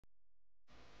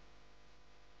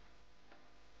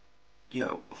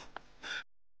Yo.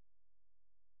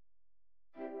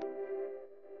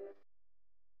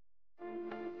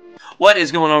 What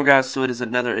is going on, guys? So it is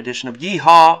another edition of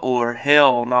Yeehaw or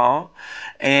Hellnaw,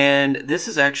 and this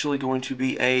is actually going to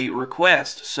be a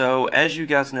request. So as you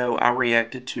guys know, I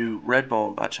reacted to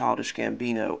Redbone by Childish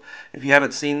Gambino. If you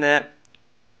haven't seen that,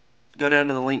 go down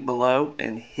to the link below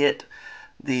and hit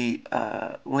the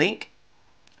link.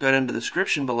 Go down to the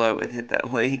description below and hit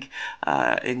that link,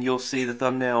 and you'll see the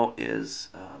thumbnail is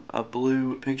a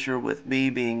blue picture with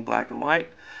me being black and white.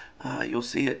 You'll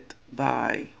see it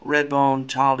by Redbone,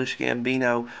 Childish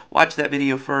Gambino. Watch that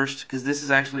video first because this is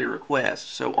actually a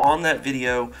request. So on that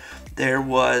video, there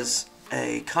was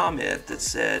a comment that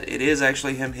said it is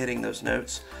actually him hitting those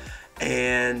notes,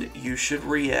 and you should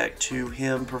react to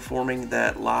him performing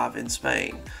that live in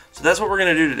Spain. So that's what we're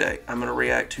going to do today. I'm going to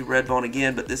react to Redbone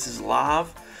again, but this is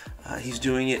live. He's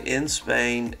doing it in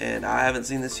Spain, and I haven't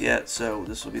seen this yet, so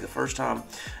this will be the first time,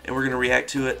 and we're going to react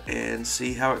to it and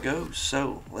see how it goes.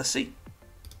 So let's see.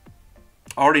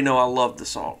 I already know I love the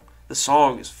song. The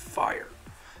song is fire.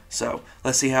 So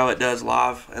let's see how it does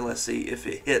live, and let's see if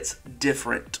it hits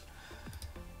different.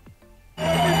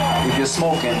 If you're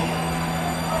smoking,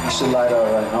 you should light up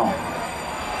right now.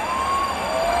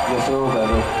 You'll feel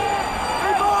better.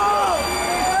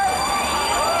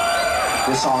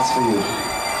 This song's for you.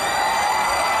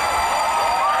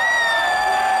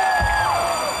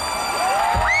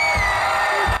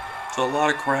 So a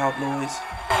lot of crowd noise.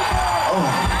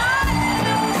 Oh.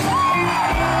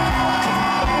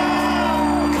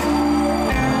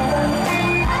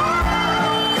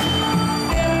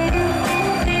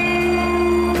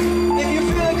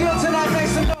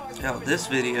 Now, this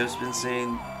video's been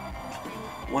seen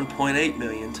 1.8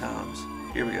 million times.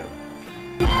 Here we go.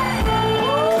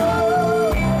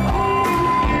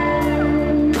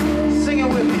 Sing it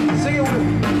with me. Sing it with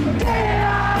me.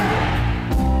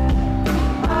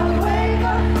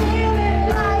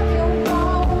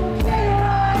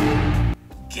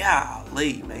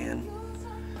 Golly, man.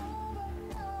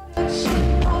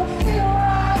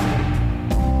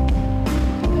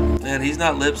 Man, he's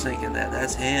not lip syncing that.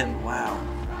 That's him. Wow.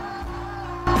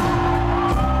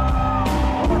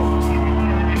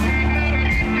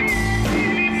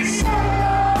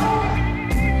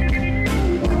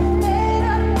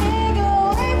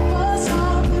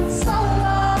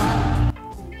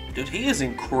 Dude, he is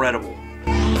incredible.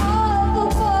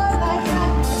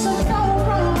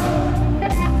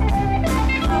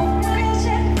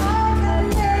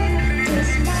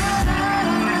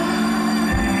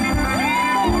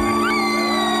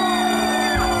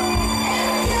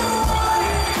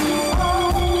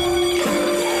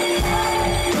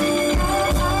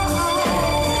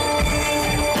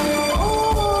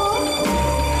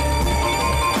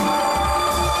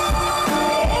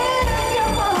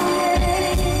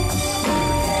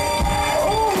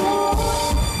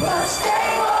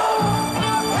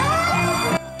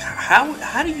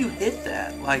 How do you hit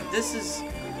that? Like, this is...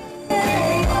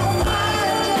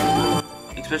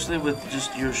 Especially with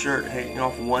just your shirt hanging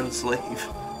off one sleeve.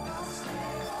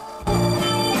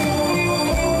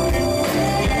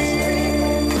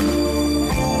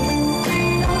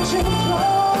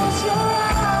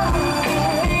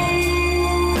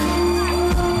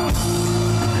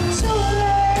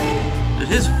 Dude,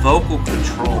 his vocal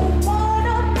control.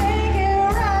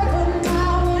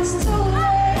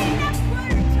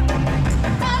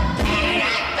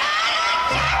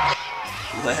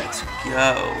 Let's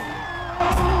go.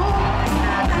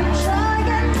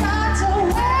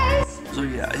 So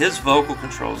yeah, his vocal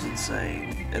control is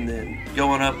insane. And then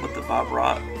going up with the Bob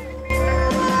Rock.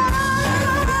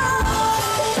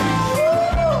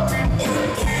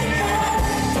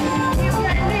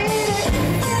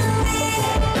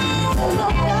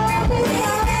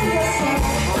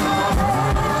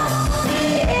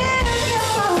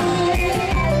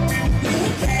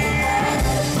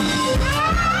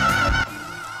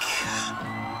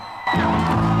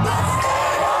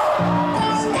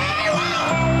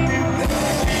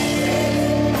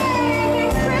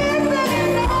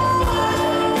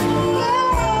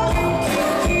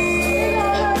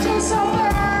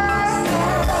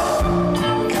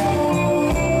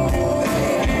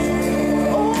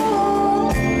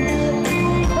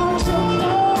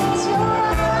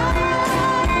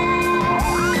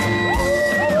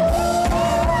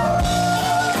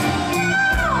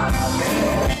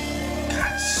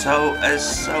 It's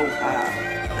so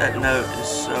high. That note is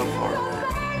so far away.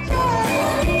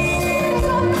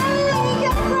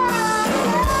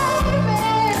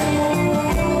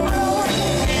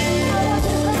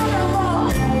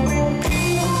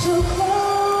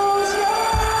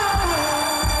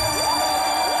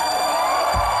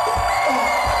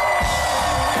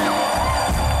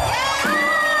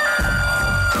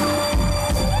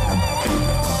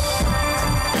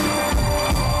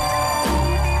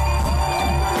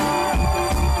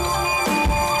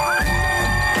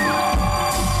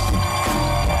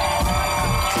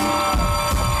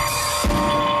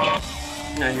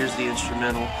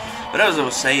 instrumental. But as I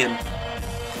was saying,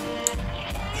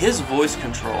 his voice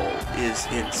control is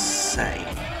insane.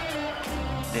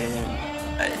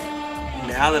 And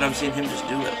now that I'm seeing him just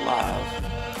do it live,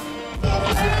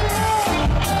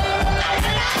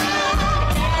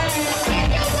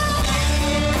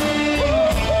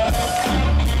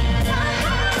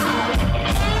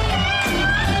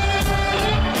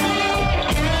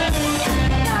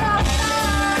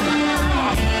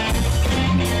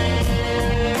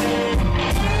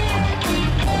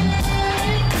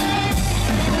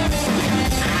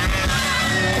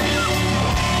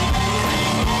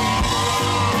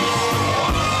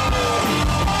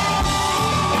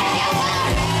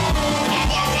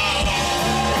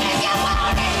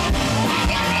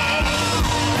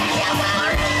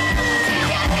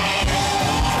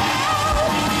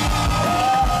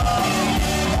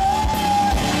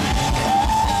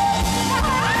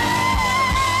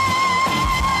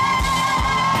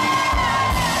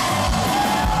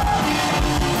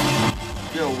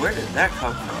 where did that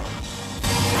come from?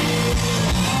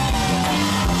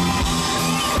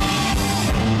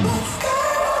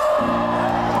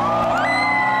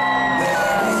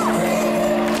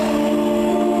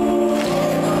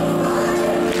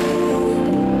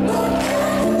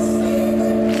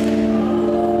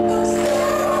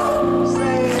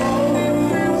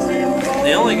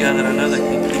 The only guy that I know that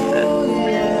can keep that.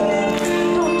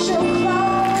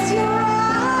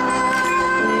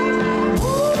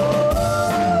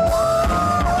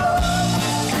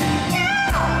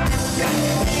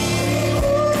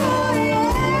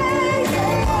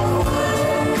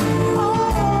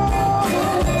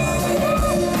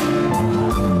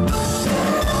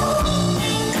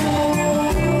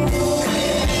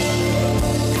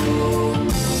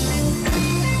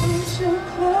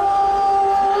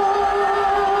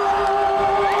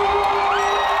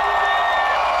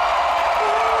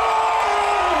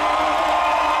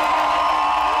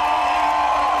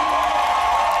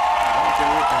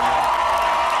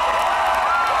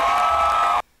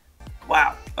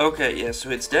 Wow. Okay, yeah, so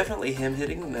it's definitely him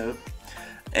hitting the note.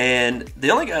 And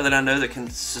the only guy that I know that can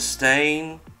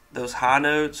sustain those high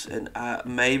notes and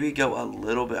maybe go a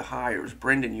little bit higher is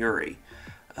Brendon Urie.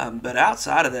 But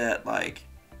outside of that, like,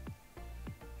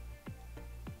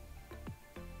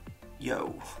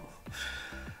 yo.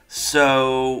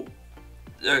 So,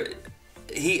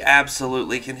 he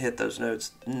absolutely can hit those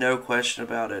notes. No question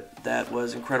about it. That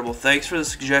was incredible. Thanks for the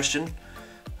suggestion.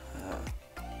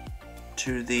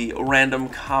 To the random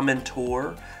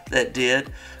commentor that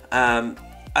did.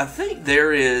 I think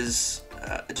there is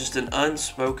just an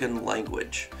unspoken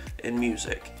language in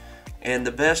music, and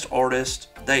the best artist,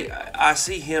 I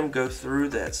see him go through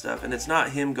that stuff, and it's not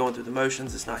him going through the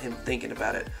motions, it's not him thinking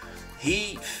about it.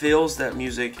 He feels that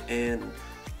music and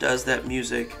does that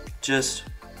music just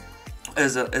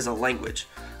as a language,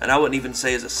 and I wouldn't even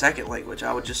say as a second language,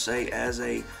 I would just say as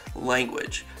a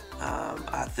language.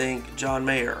 I think John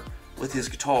Mayer, with his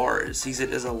guitar, sees it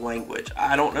as a language.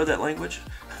 I don't know that language.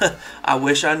 I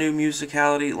wish I knew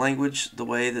musicality, language, the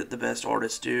way that the best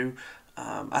artists do.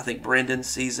 I think Brendon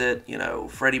sees it. You know,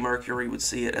 Freddie Mercury would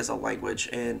see it as a language,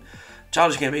 and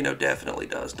Childish Gambino definitely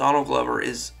does. Donald Glover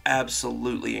is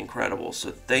absolutely incredible. So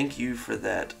thank you for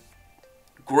that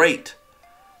great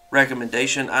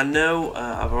recommendation. I know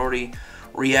I've already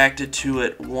reacted to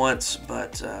it once,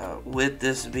 but with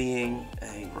this being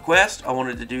a request, I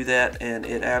wanted to do that, and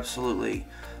it absolutely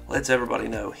lets everybody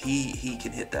know he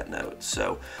can hit that note.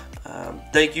 So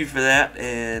thank you for that,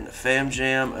 and Fam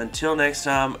Jam, until next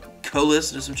time, go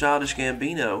listen to some Childish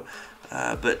Gambino,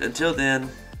 but until then,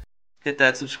 hit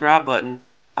that subscribe button.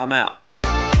 I'm out.